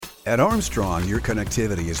At Armstrong, your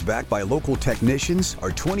connectivity is backed by local technicians,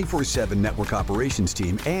 our 24/7 network operations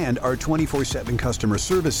team, and our 24/7 customer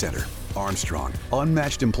service center. Armstrong,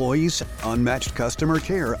 unmatched employees, unmatched customer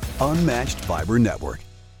care, unmatched fiber network.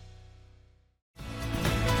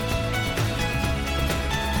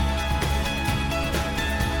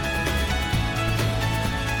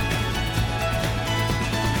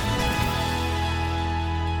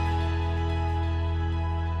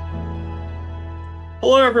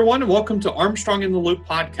 Hello, everyone, and welcome to Armstrong in the Loop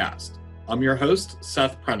podcast. I'm your host,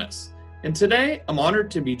 Seth Prentice, and today I'm honored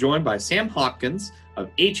to be joined by Sam Hopkins of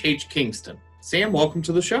H.H. Kingston. Sam, welcome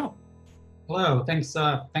to the show. Hello, thanks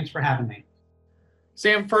for having me.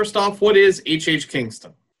 Sam, first off, what is H.H.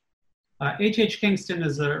 Kingston? H.H. Kingston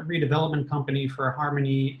is a redevelopment company for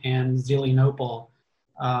Harmony and Zelienople.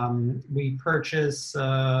 We purchase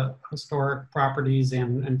historic properties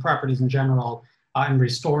and properties in general and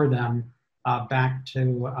restore them back to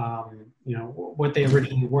what they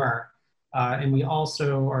originally were, and we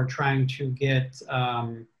also are trying to get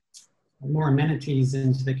more amenities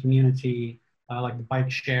into the community, like the bike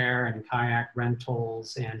share and kayak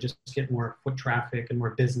rentals, and just get more foot traffic and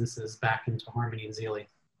more businesses back into Harmony and Zele.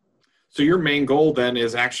 So your main goal then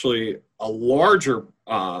is actually a larger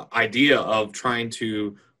idea of trying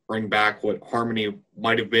to bring back what Harmony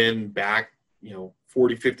might have been back,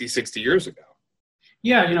 40, 50, 60 years ago.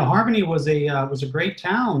 Yeah, Harmony was a great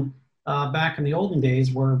town back in the olden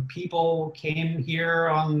days, where people came here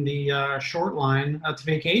on the short line to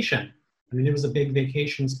vacation. I mean, it was a big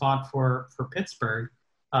vacation spot for Pittsburgh,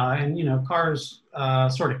 and cars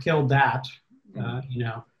sort of killed that,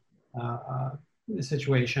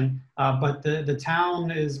 situation. But the town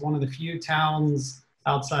is one of the few towns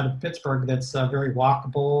outside of Pittsburgh that's very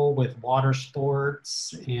walkable, with water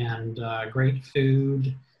sports and great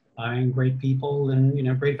food. And great people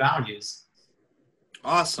and, great values.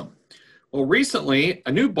 Awesome. Well, recently,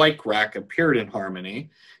 a new bike rack appeared in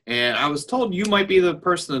Harmony, and I was told you might be the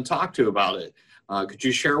person to talk to about it. Could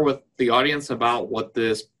you share with the audience about what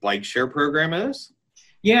this bike share program is?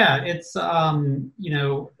 Yeah, it's, as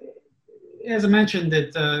I mentioned,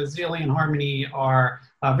 that Zele and Harmony are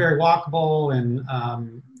very walkable, and,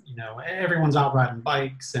 everyone's out riding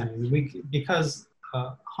bikes, and because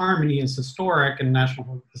Harmony is historic and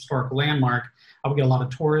National Historic Landmark, we get a lot of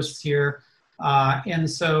tourists here. And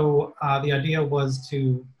so the idea was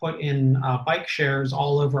to put in bike shares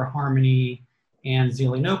all over Harmony and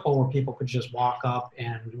Zelienople, where people could just walk up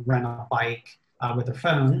and rent a bike with a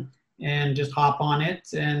phone and just hop on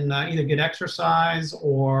it and either get exercise,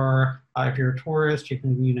 or if you're a tourist, you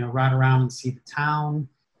can ride around and see the town.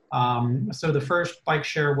 So the first bike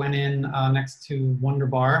share went in next to Wonder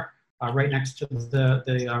Bar, right next to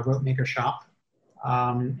the Rope Maker shop.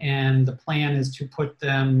 And the plan is to put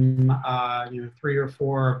them, 3 or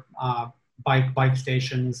 4 bike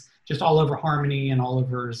stations just all over Harmony and all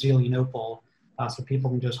over Zelienople, so people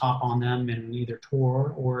can just hop on them and either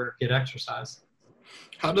tour or get exercise.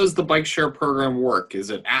 How does the bike share program work? Is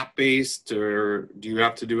it app-based, or do you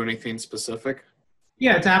have to do anything specific?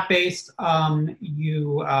 Yeah, it's app-based.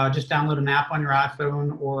 You just download an app on your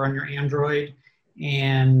iPhone or on your Android,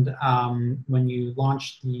 and when you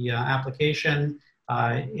launch the application,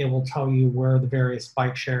 it will tell you where the various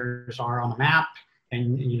bike shares are on the map,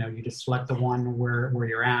 and you just select the one where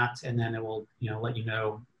you're at, and then it will let you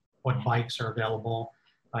know what bikes are available.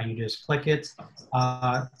 You just click it.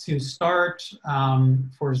 To start,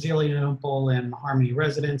 for Zelienople and Harmony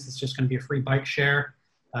residents, it's just going to be a free bike share.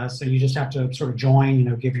 So you just have to sort of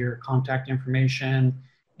join, give your contact information,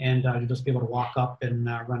 and you'll just be able to walk up and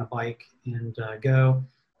rent a bike and go.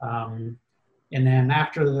 And then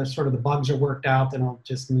after the bugs are worked out, then I'll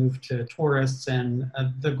just move to tourists. And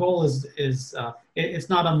the goal is it's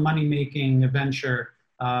not a money-making venture.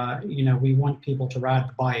 We want people to ride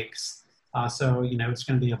the bikes. So, it's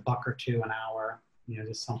going to be $1 or $2 an hour,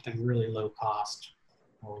 just something really low cost,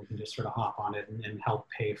 or we can just sort of hop on it and help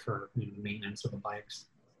pay for the maintenance of the bikes.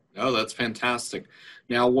 Oh, that's fantastic.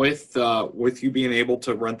 Now, with you being able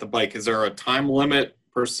to rent the bike, is there a time limit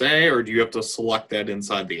per se, or do you have to select that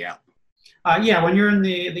inside the app? Yeah, when you're in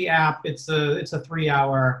the app, it's a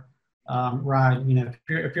 3-hour ride.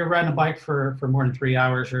 If you're riding a bike for more than 3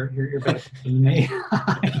 hours, you're better than me.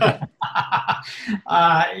 So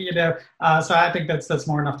I think that's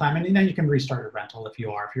more enough time, and then you can restart a rental if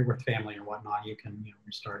you're with family or whatnot. You can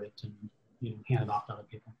restart it and hand it off to other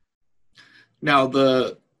people. Now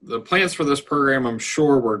the plans for this program, I'm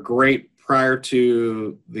sure, were great prior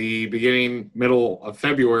to the middle of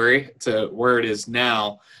February to where it is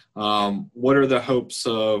now. What are the hopes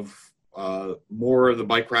of more of the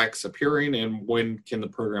bike racks appearing, and when can the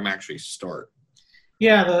program actually start?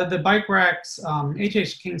 Yeah, the bike racks,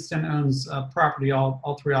 H.H. Kingston owns property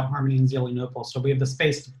all throughout Harmony and Zelienople, so we have the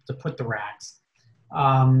space to put the racks.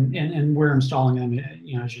 And we're installing them,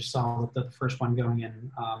 as you saw with the first one going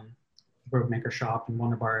in the Roadmaker shop in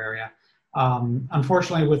Wonderbar area.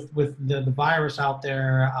 Unfortunately, with the virus out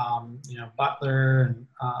there, Butler and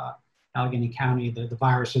Allegheny County, the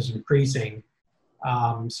virus is increasing.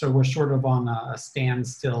 So we're sort of on a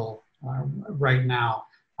standstill right now.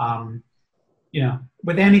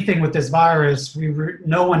 With anything with this virus,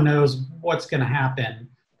 no one knows what's going to happen.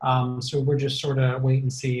 So we're just sort of wait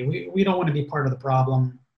and see. We don't want to be part of the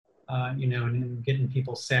problem, and getting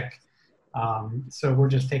people sick. So we're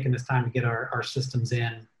just taking this time to get our systems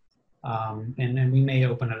in. And we may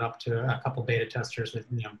open it up to a couple beta testers that,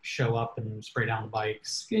 show up and spray down the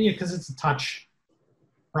bikes. Because it's a touch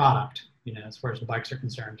product, as far as the bikes are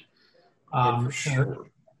concerned. For sure.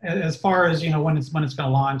 As far as, when it's going to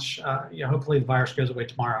launch, hopefully the virus goes away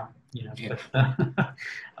tomorrow. Yeah.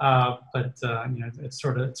 But it's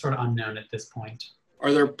sort of unknown at this point.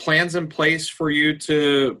 Are there plans in place for you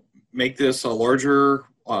to make this a larger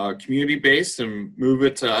community base and move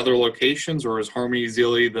it to other locations, or is Harmony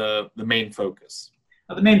Zely the main focus?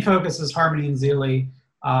 The main focus is Harmony and Zely.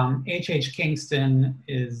 H.H. Kingston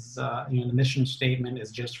is, the mission statement is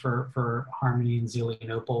just for Harmony and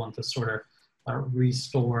Zelienople, and to sort of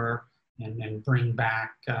restore and bring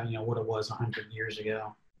back, what it was 100 years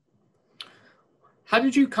ago. How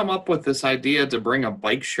did you come up with this idea to bring a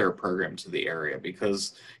bike share program to the area?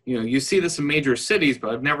 Because, you see this in major cities,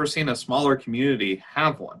 but I've never seen a smaller community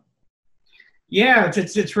have one. Yeah,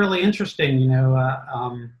 it's really interesting.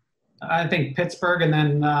 I think Pittsburgh and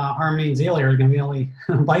then Harmony and Zely are going to be only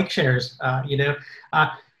bike shares.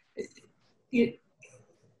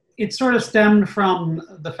 It sort of stemmed from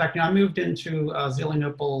the fact, I moved into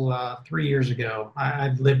Zelienople 3 years ago. I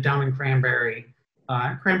lived down in Cranberry.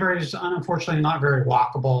 Cranberry is unfortunately not very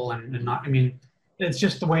walkable and not, it's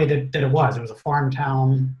just the way that it was. It was a farm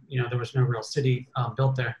town, there was no real city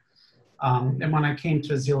built there. And when I came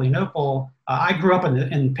to Zelienople, I grew up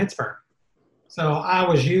in Pittsburgh. So I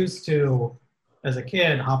was used to, as a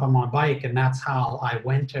kid, hop on my bike, and that's how I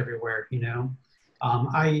went everywhere,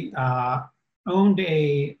 I owned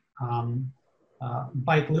a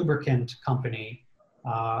bike lubricant company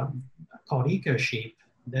called EcoSheep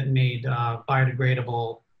that made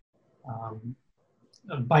biodegradable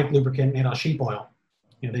bike lubricant made out of sheep oil.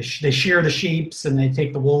 They shear the sheeps and they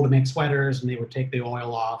take the wool to make sweaters, and they would take the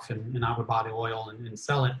oil off, and I would buy the oil and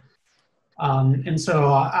sell it. And so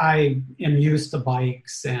I am used to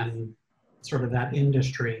bikes and sort of that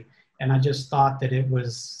industry. And I just thought that it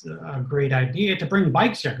was a great idea to bring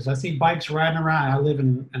bikes here, because I see bikes riding around. I live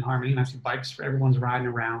in Harmony, and I see bikes, everyone's riding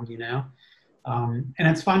around, And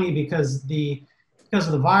it's funny because of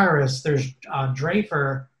the virus, there's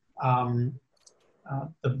Drafer,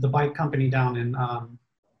 the bike company down in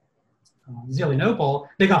Zelienople,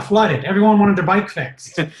 they got flooded. Everyone wanted their bike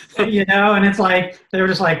fixed, and it's like, they were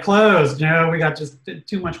just like closed, we got just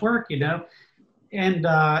too much work, And,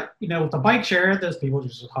 with the bike share, those people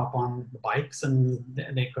just hop on the bikes and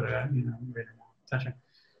they could have, ridden around, etc.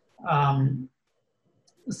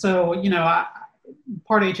 So,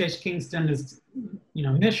 part of H.H. Kingston is,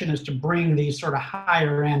 mission is to bring these sort of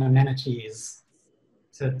higher end amenities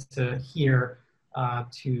to here,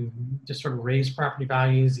 to just sort of raise property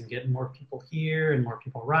values and get more people here and more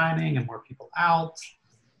people riding and more people out.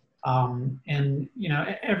 And,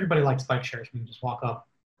 everybody likes bike shares. You can just walk up,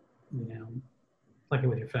 click it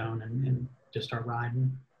with your phone and just start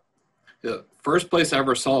riding. The first place I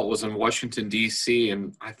ever saw it was in Washington, D.C.,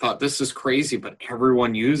 and I thought, this is crazy, but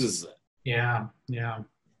everyone uses it. Yeah.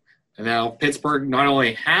 And now Pittsburgh not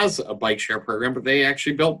only has a bike share program, but they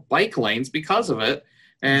actually built bike lanes because of it,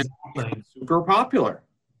 and Exactly. It's super popular.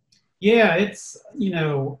 Yeah, it's,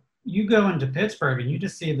 you go into Pittsburgh and you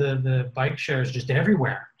just see the bike shares just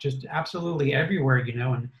everywhere, just absolutely everywhere,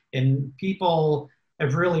 and people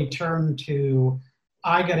have really turned to,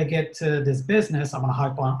 I got to get to this business. I'm going to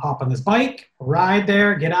hop on this bike, ride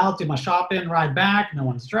there, get out, do my shopping, ride back. No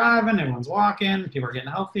one's driving, everyone's walking. People are getting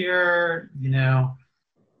healthier.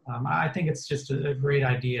 I think it's just a great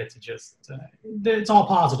idea to just, it's all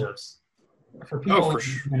positives for people in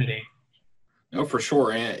the community. No, for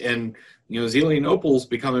sure. And Zelienople's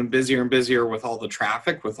becoming busier and busier with all the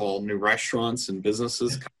traffic, with all new restaurants and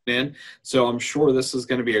businesses coming in. So I'm sure this is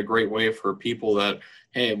going to be a great way for people that,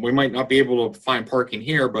 hey, we might not be able to find parking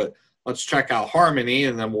here, but let's check out Harmony,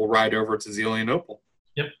 and then we'll ride over to Zelienople.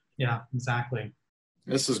 Yep. Yeah, exactly.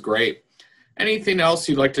 This is great. Anything else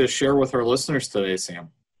you'd like to share with our listeners today, Sam?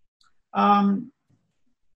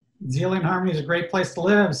 Zealand and Harmony is a great place to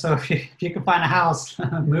live. So if you can find a house,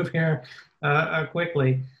 move here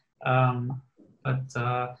quickly. It's.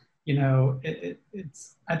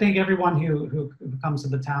 I think everyone who comes to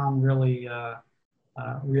the town really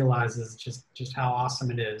realizes just how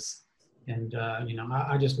awesome it is. And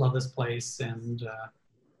I just love this place, and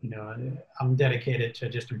I'm dedicated to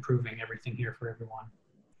just improving everything here for everyone.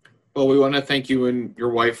 Well, we want to thank you and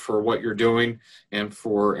your wife for what you're doing and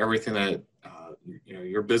for everything that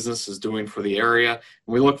your business is doing for the area. And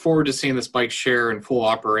we look forward to seeing this bike share in full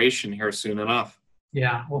operation here soon enough.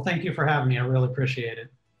 Yeah, well, thank you for having me. I really appreciate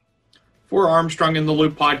it. For Armstrong in the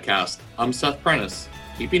Loop podcast, I'm Seth Prentice,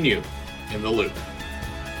 keeping you in the loop.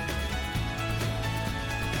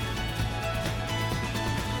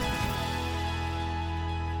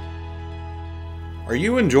 Are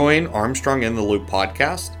you enjoying Armstrong in the Loop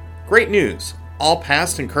podcast? Great news! All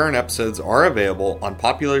past and current episodes are available on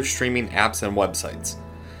popular streaming apps and websites.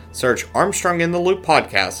 Search Armstrong in the Loop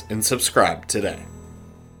podcast and subscribe today.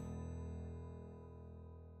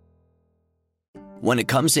 When it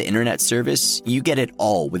comes to internet service, you get it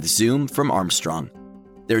all with Zoom from Armstrong.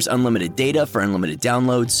 There's unlimited data for unlimited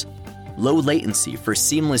downloads, low latency for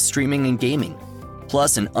seamless streaming and gaming,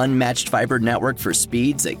 plus an unmatched fiber network for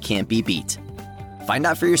speeds that can't be beat. Find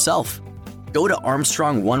out for yourself. Go to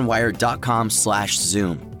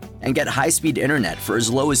armstrongonewire.com/Zoom and get high-speed internet for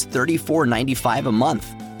as low as $34.95 a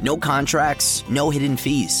month. No contracts, no hidden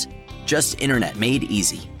fees. Just internet made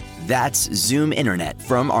easy. That's Zoom Internet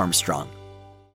from Armstrong.